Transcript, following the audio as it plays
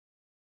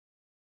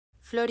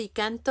Flor y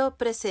Canto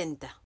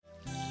presenta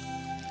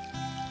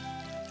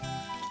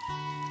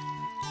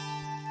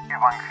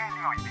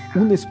Evangelio y Vida.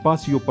 Un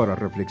espacio para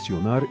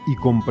reflexionar y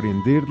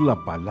comprender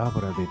la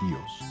palabra de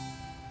Dios.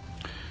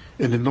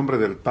 En el nombre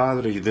del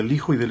Padre, y del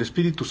Hijo, y del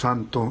Espíritu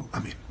Santo.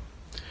 Amén.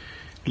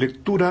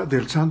 Lectura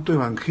del Santo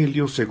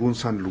Evangelio según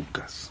San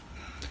Lucas.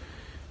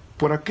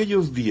 Por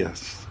aquellos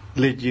días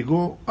le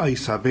llegó a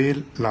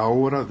Isabel la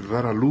hora de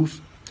dar a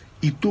luz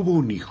y tuvo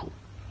un hijo.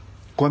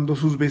 Cuando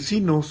sus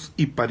vecinos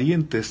y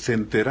parientes se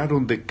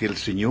enteraron de que el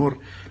Señor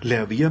le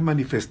había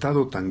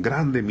manifestado tan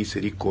grande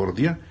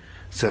misericordia,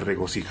 se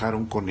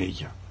regocijaron con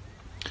ella.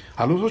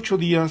 A los 8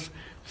 días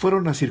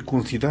fueron a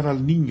circuncidar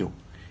al niño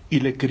y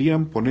le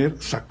querían poner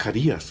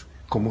Zacarías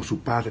como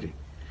su padre.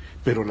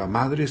 Pero la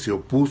madre se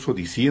opuso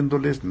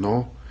diciéndoles: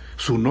 no,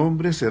 su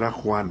nombre será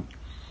Juan.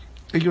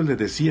 Ellos le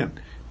decían: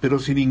 pero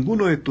si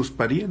ninguno de tus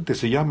parientes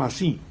se llama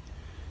así.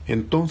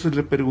 Entonces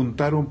le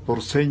preguntaron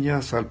por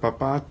señas al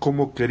papá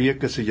cómo quería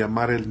que se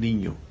llamara el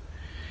niño.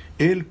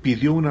 Él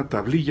pidió una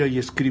tablilla y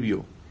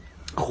escribió: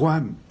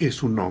 Juan es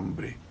su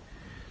nombre.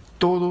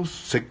 Todos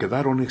se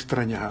quedaron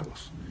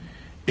extrañados.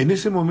 En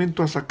ese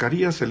momento a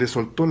Zacarías se le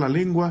soltó la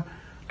lengua,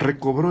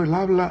 recobró el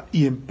habla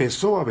y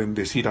empezó a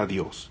bendecir a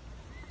Dios.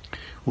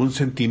 Un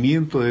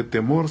sentimiento de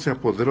temor se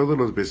apoderó de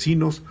los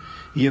vecinos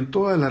y en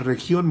toda la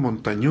región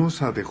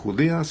montañosa de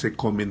Judea se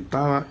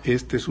comentaba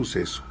este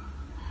suceso.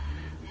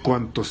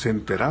 Cuantos se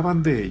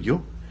enteraban de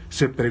ello,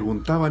 se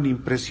preguntaban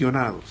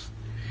impresionados: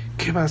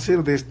 ¿qué va a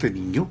hacer de este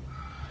niño?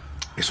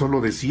 Eso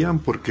lo decían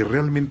porque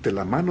realmente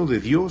la mano de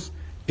Dios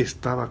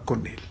estaba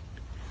con él.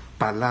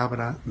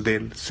 Palabra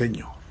del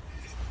Señor.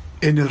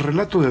 En el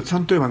relato del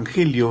Santo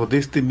Evangelio de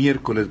este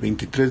miércoles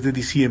 23 de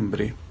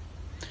diciembre,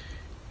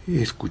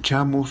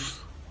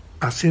 escuchamos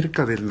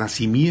acerca del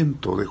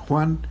nacimiento de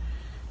Juan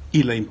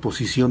y la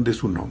imposición de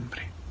su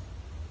nombre.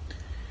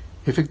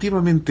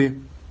 Efectivamente,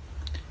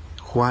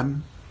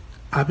 Juan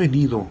ha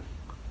venido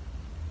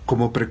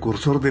como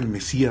precursor del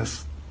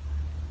Mesías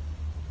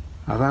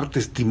a dar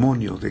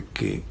testimonio de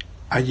que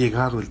ha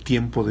llegado el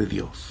tiempo de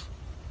Dios,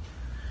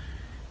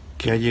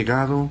 que ha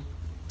llegado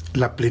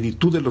la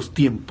plenitud de los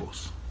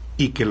tiempos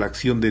y que la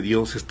acción de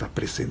Dios está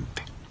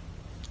presente.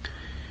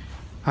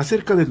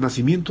 Acerca del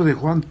nacimiento de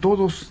Juan,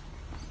 todos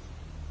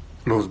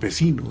los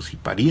vecinos y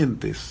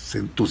parientes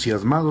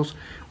entusiasmados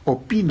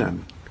opinan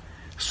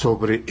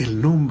sobre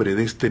el nombre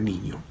de este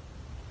niño.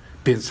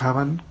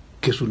 Pensaban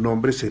que su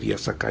nombre sería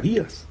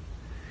Zacarías,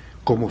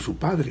 como su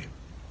padre.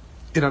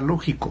 Era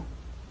lógico,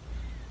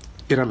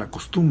 era la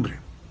costumbre.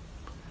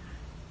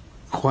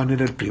 Juan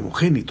era el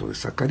primogénito de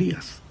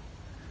Zacarías.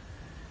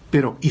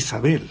 Pero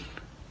Isabel,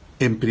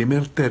 en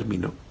primer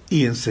término,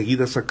 y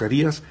enseguida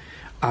Zacarías,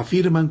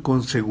 afirman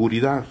con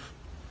seguridad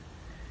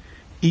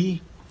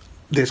y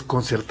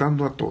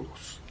desconcertando a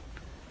todos: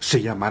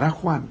 se llamará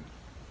Juan.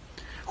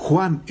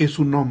 Juan es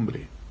su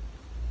nombre.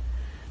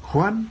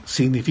 Juan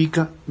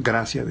significa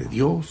gracia de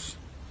Dios,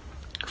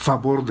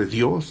 favor de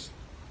Dios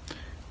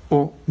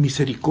o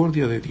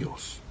misericordia de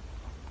Dios.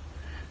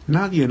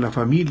 Nadie en la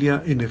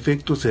familia, en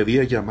efecto, se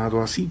había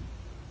llamado así,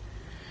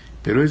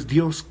 pero es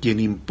Dios quien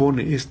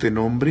impone este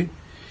nombre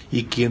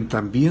y quien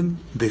también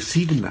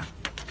designa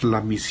la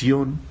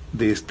misión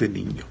de este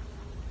niño.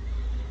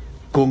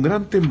 Con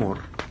gran temor,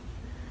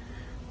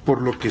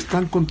 por lo que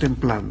están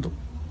contemplando,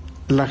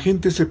 la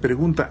gente se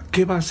pregunta: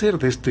 ¿qué va a hacer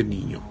de este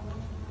niño?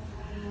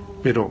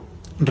 Pero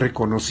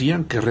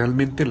reconocían que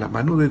realmente la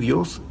mano de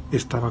Dios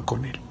estaba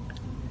con él.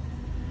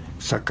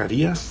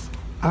 Zacarías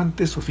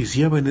antes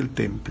oficiaba en el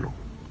templo,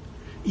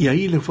 y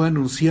ahí le fue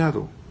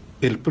anunciado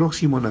el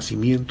próximo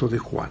nacimiento de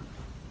Juan.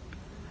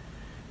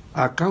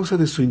 A causa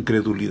de su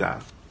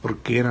incredulidad,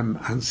 porque eran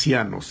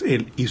ancianos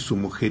él y su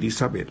mujer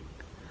Isabel,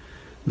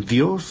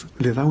 Dios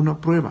le da una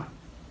prueba.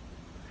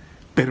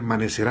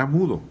 Permanecerá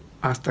mudo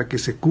hasta que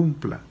se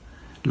cumpla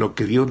lo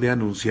que Dios le ha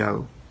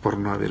anunciado por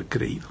no haber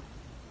creído.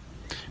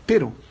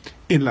 Pero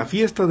en la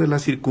fiesta de la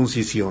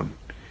circuncisión,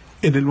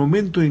 en el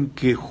momento en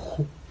que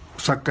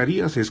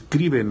Zacarías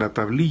escribe en la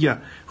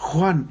tablilla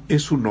Juan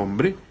es su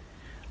nombre,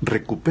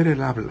 recupera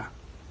el habla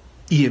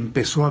y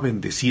empezó a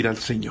bendecir al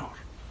Señor.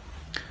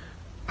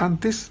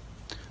 Antes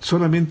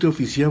solamente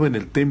oficiaba en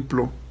el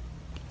templo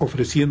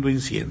ofreciendo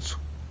incienso,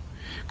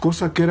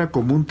 cosa que era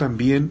común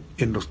también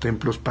en los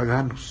templos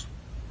paganos.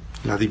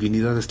 La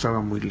divinidad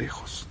estaba muy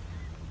lejos.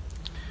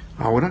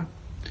 Ahora,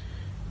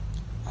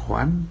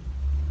 Juan,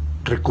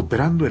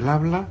 recuperando el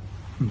habla,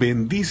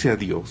 bendice a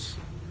Dios,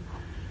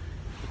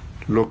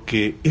 lo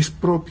que es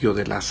propio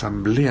de la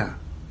asamblea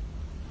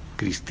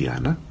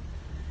cristiana,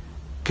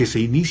 que se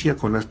inicia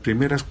con las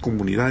primeras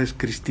comunidades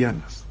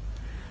cristianas.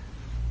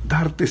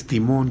 Dar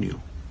testimonio,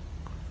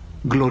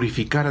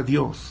 glorificar a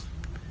Dios,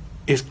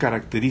 es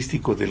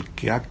característico del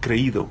que ha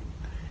creído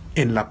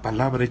en la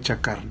palabra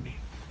hecha carne,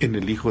 en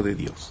el Hijo de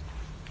Dios.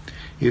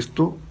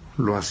 Esto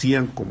lo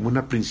hacían como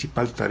una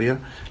principal tarea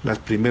las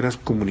primeras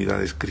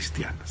comunidades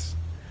cristianas.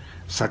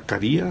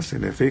 Zacarías,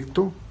 en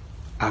efecto,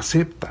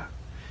 acepta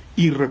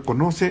y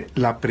reconoce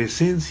la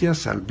presencia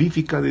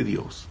salvífica de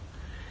Dios.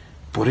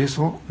 Por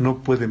eso no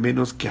puede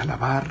menos que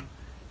alabar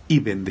y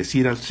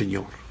bendecir al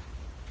Señor.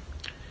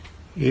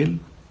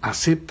 Él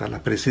acepta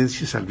la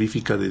presencia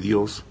salvífica de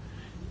Dios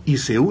y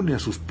se une a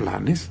sus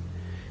planes,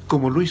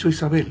 como lo hizo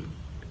Isabel,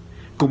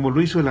 como lo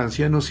hizo el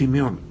anciano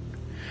Simeón,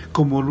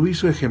 como lo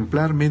hizo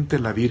ejemplarmente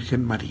la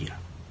Virgen María.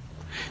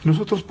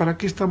 Nosotros, ¿para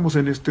qué estamos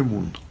en este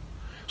mundo?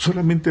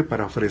 ¿Solamente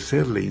para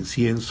ofrecerle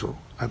incienso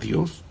a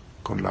Dios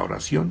con la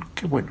oración?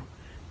 ¡Qué bueno!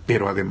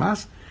 Pero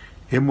además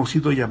hemos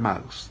sido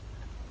llamados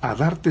a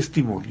dar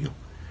testimonio,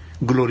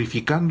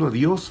 glorificando a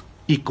Dios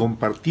y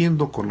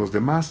compartiendo con los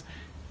demás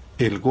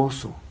el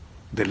gozo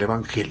del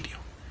Evangelio,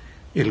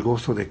 el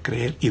gozo de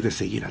creer y de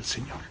seguir al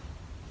Señor.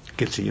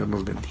 Que el Señor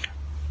nos bendiga.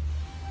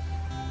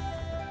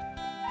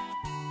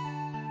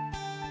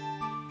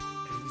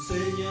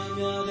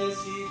 Enséñame a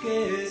decir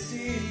que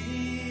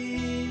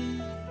sí,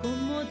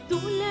 como tú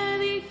le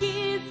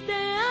dijiste